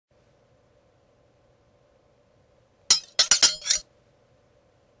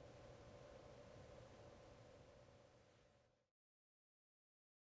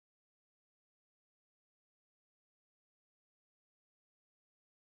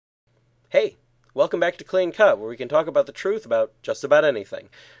Hey, welcome back to Clean Cut, where we can talk about the truth about just about anything,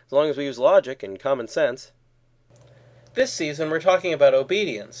 as long as we use logic and common sense. This season we're talking about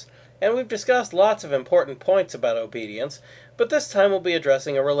obedience, and we've discussed lots of important points about obedience, but this time we'll be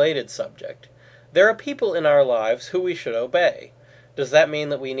addressing a related subject. There are people in our lives who we should obey. Does that mean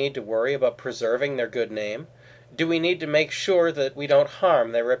that we need to worry about preserving their good name? Do we need to make sure that we don't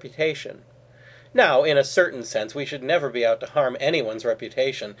harm their reputation? Now, in a certain sense, we should never be out to harm anyone's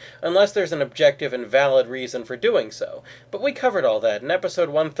reputation, unless there's an objective and valid reason for doing so, but we covered all that in episode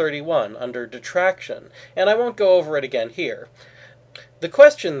 131 under detraction, and I won't go over it again here. The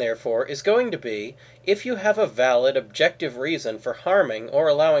question, therefore, is going to be, if you have a valid, objective reason for harming or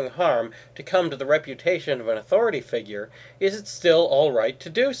allowing harm to come to the reputation of an authority figure, is it still all right to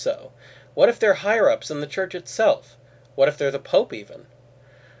do so? What if they're higher-ups in the church itself? What if they're the Pope, even?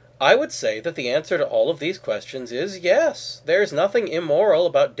 I would say that the answer to all of these questions is yes. There's nothing immoral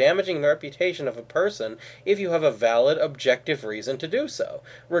about damaging the reputation of a person if you have a valid, objective reason to do so,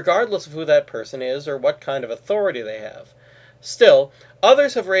 regardless of who that person is or what kind of authority they have. Still,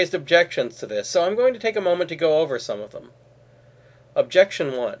 others have raised objections to this, so I'm going to take a moment to go over some of them.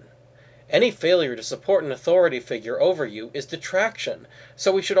 Objection 1. Any failure to support an authority figure over you is detraction,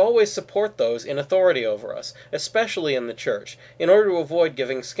 so we should always support those in authority over us, especially in the church, in order to avoid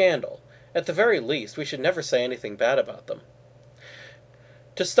giving scandal. At the very least, we should never say anything bad about them.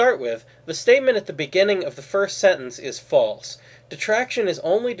 To start with, the statement at the beginning of the first sentence is false. Detraction is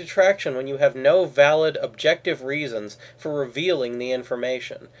only detraction when you have no valid, objective reasons for revealing the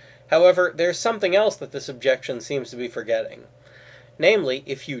information. However, there's something else that this objection seems to be forgetting. Namely,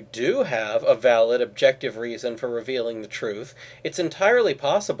 if you do have a valid, objective reason for revealing the truth, it's entirely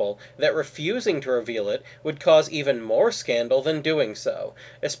possible that refusing to reveal it would cause even more scandal than doing so,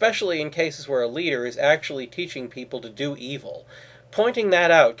 especially in cases where a leader is actually teaching people to do evil. Pointing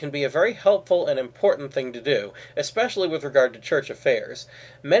that out can be a very helpful and important thing to do, especially with regard to church affairs.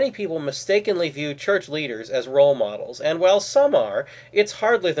 Many people mistakenly view church leaders as role models, and while some are, it's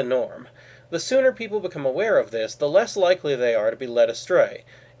hardly the norm. The sooner people become aware of this, the less likely they are to be led astray.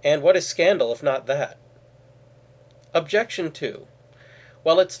 And what is scandal if not that? Objection 2.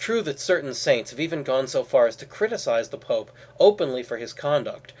 While it's true that certain saints have even gone so far as to criticize the Pope openly for his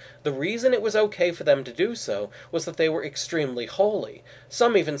conduct, the reason it was okay for them to do so was that they were extremely holy.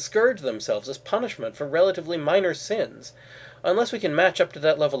 Some even scourged themselves as punishment for relatively minor sins. Unless we can match up to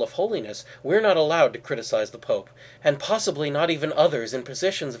that level of holiness, we're not allowed to criticize the Pope, and possibly not even others in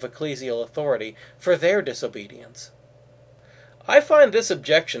positions of ecclesial authority, for their disobedience. I find this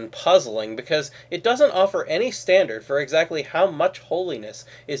objection puzzling because it doesn't offer any standard for exactly how much holiness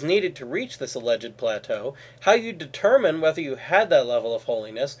is needed to reach this alleged plateau, how you determine whether you had that level of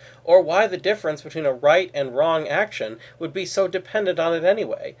holiness, or why the difference between a right and wrong action would be so dependent on it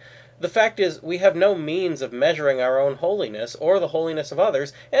anyway. The fact is, we have no means of measuring our own holiness or the holiness of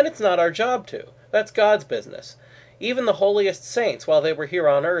others, and it's not our job to. That's God's business. Even the holiest saints, while they were here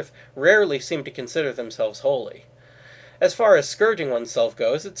on earth, rarely seemed to consider themselves holy. As far as scourging oneself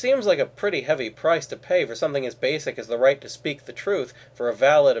goes, it seems like a pretty heavy price to pay for something as basic as the right to speak the truth for a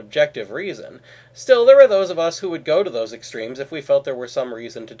valid, objective reason. Still, there are those of us who would go to those extremes if we felt there were some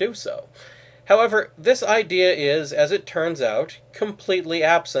reason to do so. However, this idea is, as it turns out, completely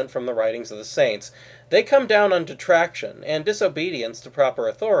absent from the writings of the saints. They come down on detraction and disobedience to proper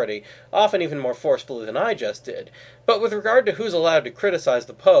authority, often even more forcefully than I just did. But with regard to who's allowed to criticize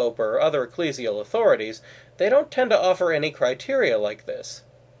the Pope or other ecclesial authorities, they don't tend to offer any criteria like this.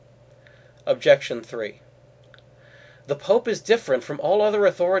 Objection 3. The Pope is different from all other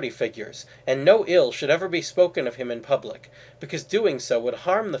authority figures, and no ill should ever be spoken of him in public, because doing so would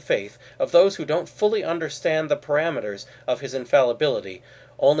harm the faith of those who don't fully understand the parameters of his infallibility,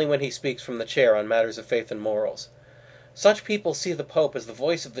 only when he speaks from the chair on matters of faith and morals. Such people see the Pope as the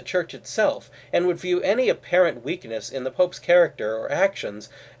voice of the Church itself, and would view any apparent weakness in the Pope's character or actions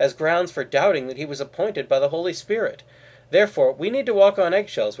as grounds for doubting that he was appointed by the Holy Spirit. Therefore, we need to walk on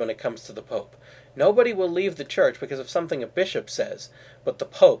eggshells when it comes to the Pope. Nobody will leave the Church because of something a bishop says, but the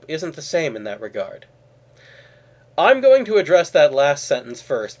Pope isn't the same in that regard. I'm going to address that last sentence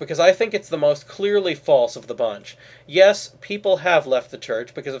first, because I think it's the most clearly false of the bunch. Yes, people have left the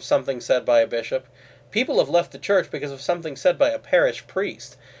Church because of something said by a bishop. People have left the Church because of something said by a parish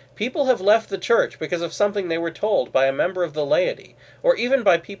priest. People have left the Church because of something they were told by a member of the laity, or even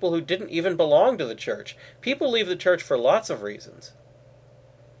by people who didn't even belong to the Church. People leave the Church for lots of reasons.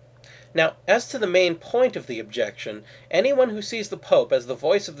 Now, as to the main point of the objection, anyone who sees the Pope as the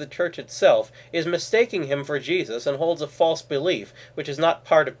voice of the Church itself is mistaking him for Jesus and holds a false belief, which is not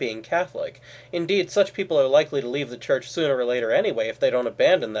part of being Catholic. Indeed, such people are likely to leave the Church sooner or later anyway if they don't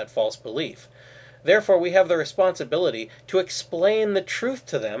abandon that false belief. Therefore, we have the responsibility to explain the truth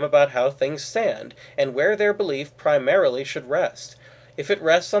to them about how things stand, and where their belief primarily should rest. If it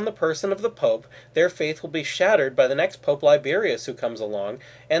rests on the person of the Pope, their faith will be shattered by the next Pope Liberius who comes along,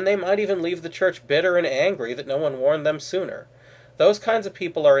 and they might even leave the Church bitter and angry that no one warned them sooner. Those kinds of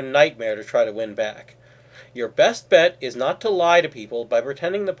people are a nightmare to try to win back. Your best bet is not to lie to people by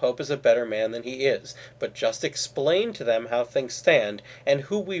pretending the Pope is a better man than he is, but just explain to them how things stand and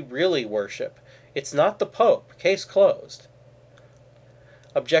who we really worship. It's not the Pope. Case closed.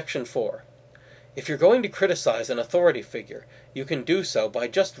 Objection 4. If you're going to criticize an authority figure, you can do so by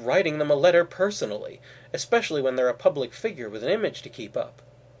just writing them a letter personally, especially when they're a public figure with an image to keep up.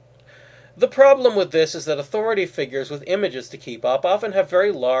 The problem with this is that authority figures with images to keep up often have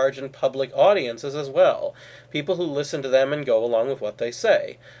very large and public audiences as well, people who listen to them and go along with what they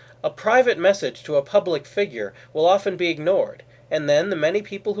say. A private message to a public figure will often be ignored, and then the many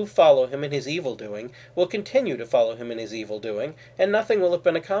people who follow him in his evil-doing will continue to follow him in his evil-doing, and nothing will have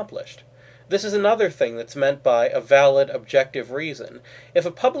been accomplished. This is another thing that's meant by a valid, objective reason. If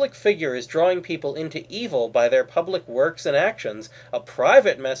a public figure is drawing people into evil by their public works and actions, a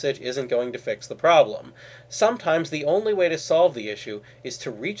private message isn't going to fix the problem. Sometimes the only way to solve the issue is to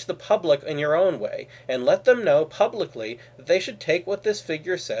reach the public in your own way, and let them know publicly that they should take what this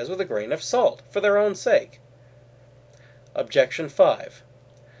figure says with a grain of salt, for their own sake. Objection 5.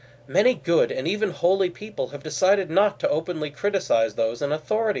 Many good and even holy people have decided not to openly criticize those in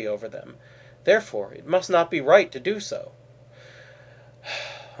authority over them. Therefore, it must not be right to do so.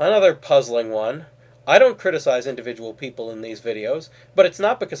 Another puzzling one. I don't criticize individual people in these videos, but it's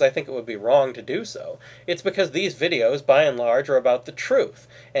not because I think it would be wrong to do so. It's because these videos, by and large, are about the truth,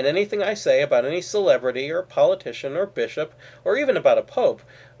 and anything I say about any celebrity or politician or bishop, or even about a pope,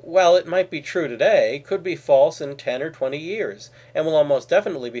 while it might be true today, could be false in 10 or 20 years, and will almost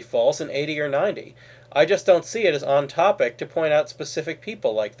definitely be false in 80 or 90. I just don't see it as on topic to point out specific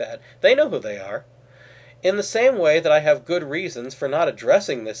people like that. They know who they are. In the same way that I have good reasons for not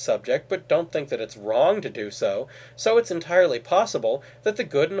addressing this subject, but don't think that it's wrong to do so, so it's entirely possible that the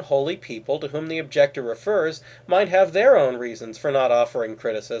good and holy people to whom the objector refers might have their own reasons for not offering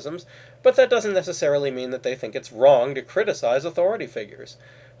criticisms, but that doesn't necessarily mean that they think it's wrong to criticize authority figures.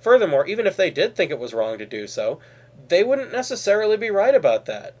 Furthermore, even if they did think it was wrong to do so, they wouldn't necessarily be right about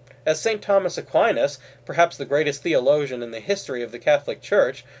that. As St. Thomas Aquinas, perhaps the greatest theologian in the history of the Catholic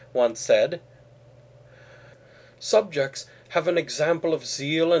Church, once said, "Subjects have an example of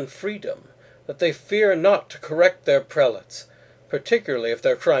zeal and freedom, that they fear not to correct their prelates, particularly if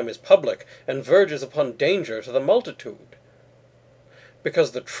their crime is public and verges upon danger to the multitude,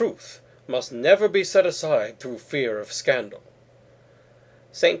 because the truth must never be set aside through fear of scandal."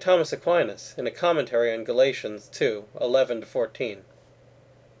 St. Thomas Aquinas, in a commentary on Galatians 2:11-14.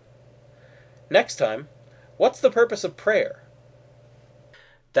 Next time, what's the purpose of prayer?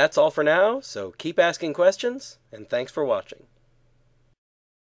 That's all for now, so keep asking questions, and thanks for watching.